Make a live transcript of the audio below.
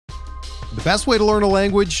The best way to learn a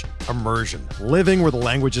language? Immersion. Living where the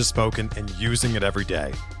language is spoken and using it every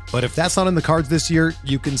day. But if that's not in the cards this year,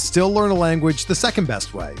 you can still learn a language the second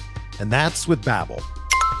best way, and that's with Babbel.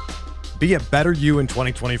 Be a better you in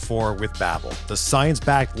 2024 with Babbel, the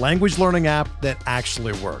science-backed language learning app that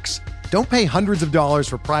actually works. Don't pay hundreds of dollars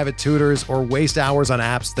for private tutors or waste hours on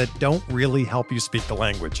apps that don't really help you speak the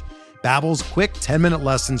language. Babbel's quick 10-minute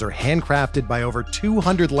lessons are handcrafted by over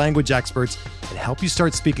 200 language experts and help you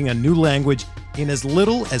start speaking a new language in as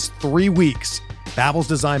little as 3 weeks. Babbel's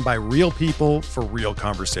designed by real people for real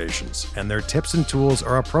conversations, and their tips and tools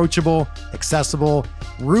are approachable, accessible,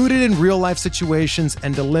 rooted in real-life situations,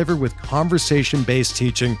 and delivered with conversation-based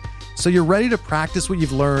teaching, so you're ready to practice what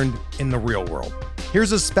you've learned in the real world.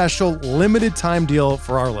 Here's a special limited-time deal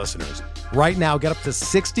for our listeners. Right now, get up to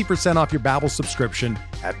 60% off your Babbel subscription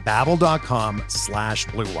at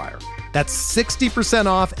babbel.com/Blue Wire. That's 60%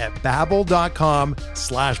 off at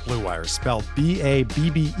babbel.com/Blue Wire, spelled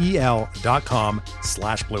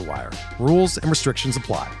BABBEL.com/Blue Wire. Rules and restrictions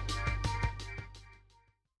apply.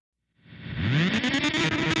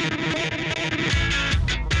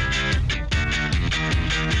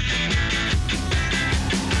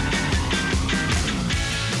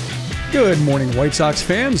 Good morning, White Sox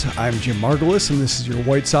fans. I'm Jim Margulis, and this is your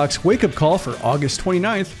White Sox wake-up call for August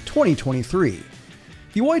 29th, 2023.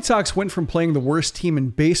 The White Sox went from playing the worst team in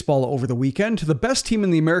baseball over the weekend to the best team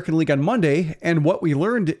in the American League on Monday, and what we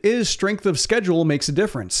learned is strength of schedule makes a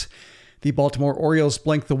difference. The Baltimore Orioles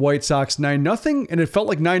blanked the White Sox 9-0, and it felt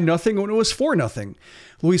like 9-0 when it was 4-0.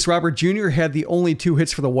 Luis Robert Jr. had the only 2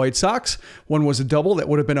 hits for the White Sox. One was a double that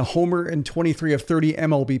would have been a homer in 23 of 30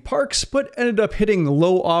 MLB parks, but ended up hitting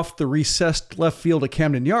low off the recessed left field at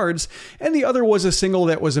Camden Yards, and the other was a single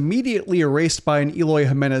that was immediately erased by an Eloy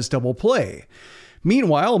Jimenez double play.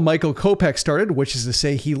 Meanwhile, Michael Kopech started, which is to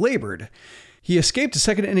say he labored. He escaped a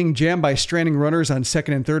second-inning jam by stranding runners on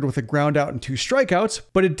second and third with a ground out and 2 strikeouts,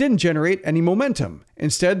 but it didn't generate any momentum.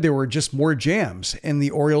 Instead, there were just more jams, and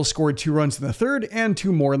the Orioles scored 2 runs in the third and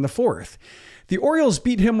 2 more in the fourth. The Orioles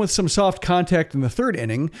beat him with some soft contact in the third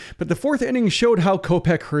inning, but the fourth inning showed how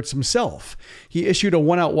Kopech hurts himself. He issued a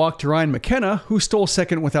 1-out walk to Ryan McKenna, who stole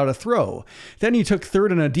second without a throw. Then he took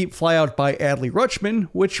third on a deep flyout by Adley Rutschman,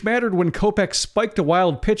 which mattered when Kopech spiked a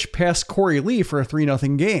wild pitch past Corey Lee for a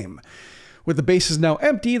 3-0 game. With the bases now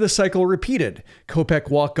empty, the cycle repeated. Kopech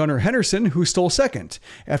walked Gunnar Henderson, who stole second.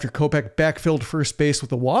 After Kopech backfilled first base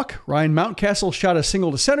with a walk, Ryan Mountcastle shot a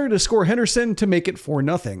single to center to score Henderson to make it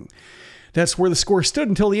 4-0. That's where the score stood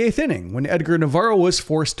until the 8th inning, when Edgar Navarro was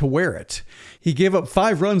forced to wear it. He gave up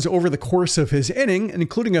 5 runs over the course of his inning,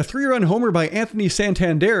 including a 3-run homer by Anthony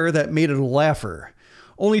Santander that made it a laugher.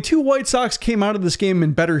 Only 2 White Sox came out of this game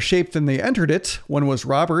in better shape than they entered it. One was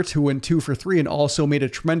Robert, who went 2 for 3 and also made a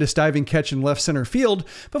tremendous diving catch in left center field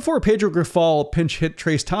before Pedro Grifol pinch hit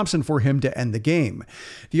Trace Thompson for him to end the game.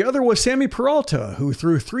 The other was Sammy Peralta, who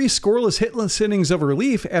threw 3 scoreless hitless innings of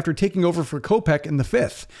relief after taking over for Kopech in the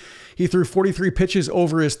 5th. He threw 43 pitches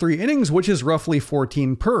over his 3 innings, which is roughly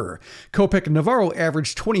 14 per. Kopech and Navarro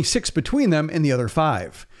averaged 26 between them in the other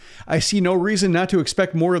 5. I see no reason not to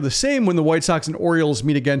expect more of the same when the White Sox and Orioles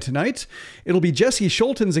meet again tonight. It'll be Jesse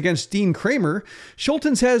Schultens against Dean Kramer.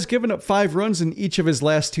 Schultens has given up 5 runs in each of his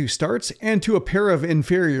last 2 starts and to a pair of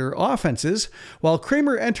inferior offenses, while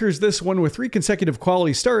Kramer enters this one with 3 consecutive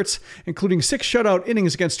quality starts, including 6 shutout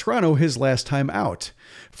innings against Toronto his last time out.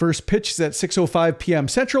 First pitch is at 6:05 p.m.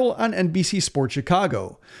 Central on NBC Sports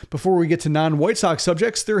Chicago. Before we get to non-White Sox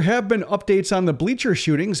subjects, there have been updates on the bleacher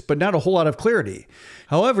shootings, but not a whole lot of clarity.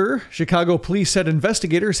 However, Chicago police said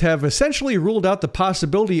investigators have essentially ruled out the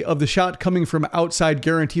possibility of the shot coming from outside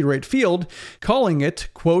guaranteed right field, calling it,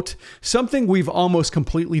 quote, something we've almost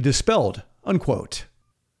completely dispelled, unquote.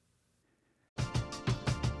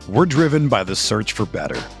 We're driven by the search for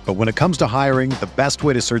better. But when it comes to hiring, the best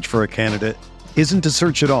way to search for a candidate isn't to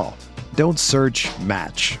search at all. Don't search,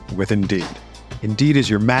 match with Indeed. Indeed is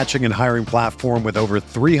your matching and hiring platform with over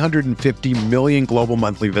 350 million global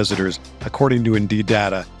monthly visitors, according to Indeed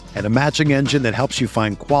data, and a matching engine that helps you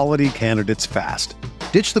find quality candidates fast.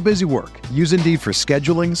 Ditch the busy work. Use Indeed for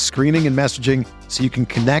scheduling, screening, and messaging so you can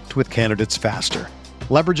connect with candidates faster.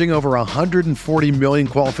 Leveraging over 140 million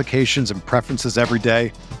qualifications and preferences every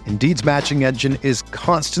day, Indeed's matching engine is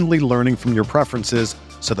constantly learning from your preferences,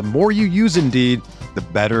 so the more you use Indeed, the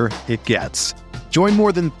better it gets. Join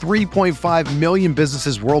more than 3.5 million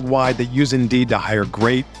businesses worldwide that use Indeed to hire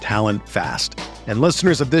great talent fast. And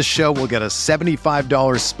listeners of this show will get a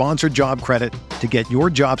 $75 sponsored job credit to get your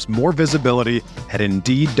jobs more visibility at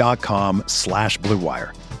Indeed.com/Blue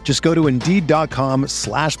Wire. Just go to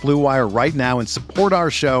Indeed.com/Blue Wire right now and support our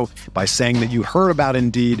show by saying that you heard about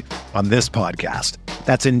Indeed on this podcast.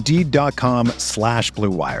 That's Indeed.com/Blue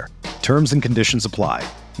Wire. Terms and conditions apply.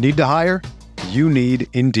 Need to hire? You need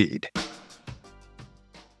Indeed.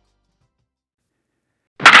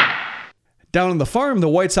 Down on the farm, the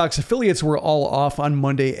White Sox affiliates were all off on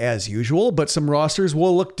Monday as usual, but some rosters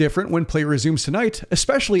will look different when play resumes tonight,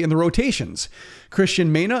 especially in the rotations.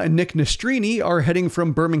 Christian Mena and Nick Nastrini are heading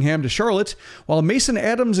from Birmingham to Charlotte, while Mason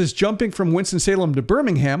Adams is jumping from Winston-Salem to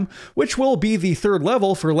Birmingham, which will be the third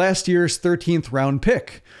level for last year's 13th round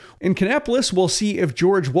pick. In Kannapolis, we'll see if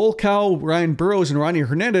George Wolkow, Ryan Burroughs, and Ronnie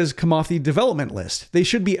Hernandez come off the development list. They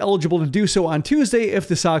should be eligible to do so on Tuesday if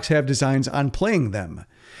the Sox have designs on playing them.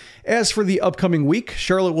 As for the upcoming week,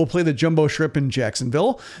 Charlotte will play the Jumbo Shrimp in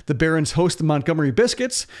Jacksonville, the Barons host the Montgomery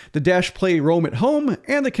Biscuits, the Dash play Rome at home,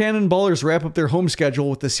 and the Cannonballers wrap up their home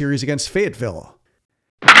schedule with the series against Fayetteville.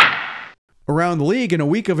 Around the league, in a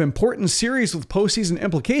week of important series with postseason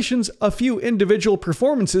implications, a few individual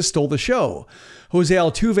performances stole the show. Jose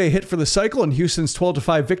Altuve hit for the cycle in Houston's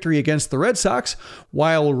 12-5 victory against the Red Sox,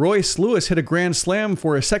 while Royce Lewis hit a grand slam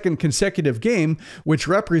for a second consecutive game, which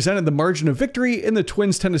represented the margin of victory in the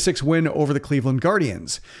Twins' 10-6 win over the Cleveland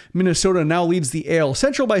Guardians. Minnesota now leads the AL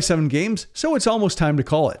Central by 7 games, so it's almost time to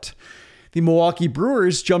call it. The Milwaukee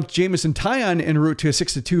Brewers jumped Jameson Taillon en route to a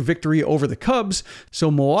 6-2 victory over the Cubs, so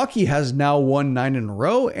Milwaukee has now won 9 in a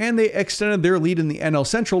row, and they extended their lead in the NL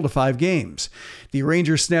Central to 5 games. The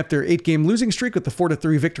Rangers snapped their 8-game losing streak with the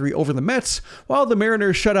 4-3 victory over the Mets, while the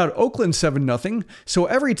Mariners shut out Oakland 7-0, so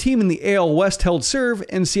every team in the AL West held serve,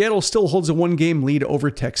 and Seattle still holds a 1-game lead over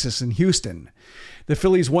Texas and Houston. The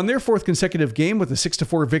Phillies won their 4th consecutive game with a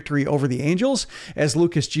 6-4 victory over the Angels as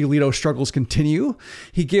Lucas Giolito struggles continue.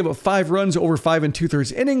 He gave up 5 runs over 5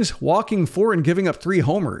 2/3 innings, walking 4 and giving up 3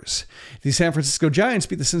 homers. The San Francisco Giants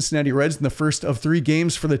beat the Cincinnati Reds in the first of 3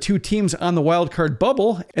 games for the 2 teams on the wild card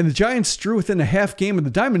bubble, and the Giants drew within a half game of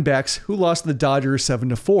the Diamondbacks, who lost to the Dodgers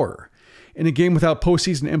 7-4. In a game without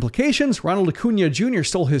postseason implications, Ronald Acuna Jr.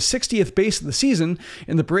 stole his 60th base of the season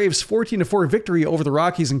in the Braves' 14-4 victory over the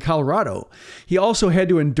Rockies in Colorado. He also had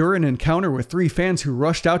to endure an encounter with 3 fans who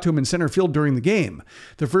rushed out to him in center field during the game.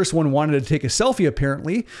 The first one wanted to take a selfie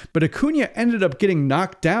apparently, but Acuna ended up getting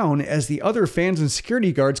knocked down as the other fans and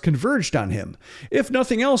security guards converged on him. If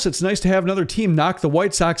nothing else, it's nice to have another team knock the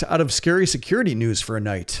White Sox out of scary security news for a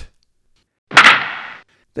night.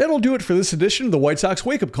 That'll do it for this edition of the White Sox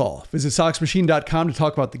Wake Up Call. Visit SoxMachine.com to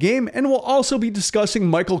talk about the game, and we'll also be discussing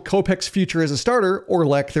Michael Kopech's future as a starter, or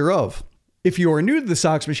lack thereof. If you are new to the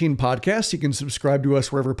Sox Machine podcast, you can subscribe to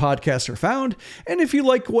us wherever podcasts are found, and if you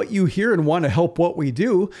like what you hear and want to help what we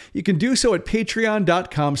do, you can do so at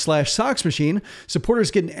patreon.com/SoxMachine.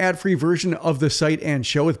 Supporters get an ad-free version of the site and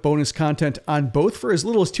show with bonus content on both for as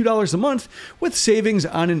little as $2 a month, with savings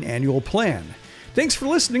on an annual plan. Thanks for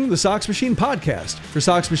listening to the Sox Machine podcast. For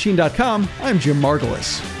SoxMachine.com, I'm Jim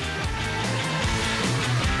Margulis.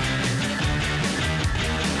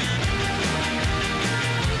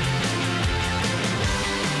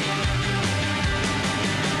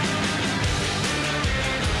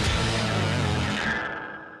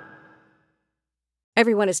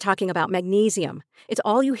 Everyone is talking about magnesium. It's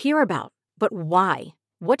all you hear about. But why?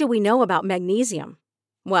 What do we know about magnesium?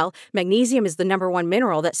 Well, magnesium is the #1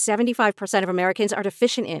 mineral that 75% of Americans are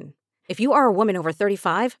deficient in. If you are a woman over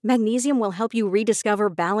 35, magnesium will help you rediscover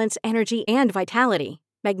balance, energy, and vitality.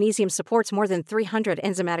 Magnesium supports more than 300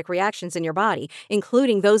 enzymatic reactions in your body,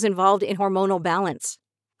 including those involved in hormonal balance.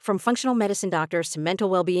 From functional medicine doctors to mental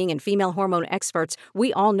well-being and female hormone experts,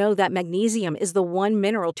 we all know that magnesium is the one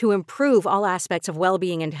mineral to improve all aspects of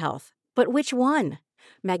well-being and health. But which one?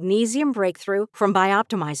 Magnesium Breakthrough from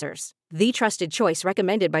Bioptimizers, the trusted choice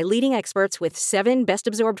recommended by leading experts with 7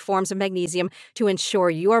 best-absorbed forms of magnesium to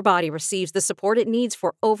ensure your body receives the support it needs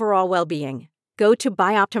for overall well-being. Go to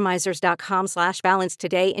bioptimizers.com/balance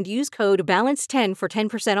today and use code BALANCE10 for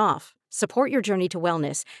 10% off. Support your journey to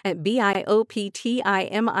wellness at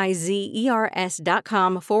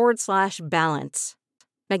bioptimizers.com/balance.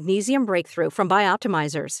 Magnesium Breakthrough from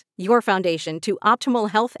Bioptimizers, your foundation to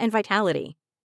optimal health and vitality.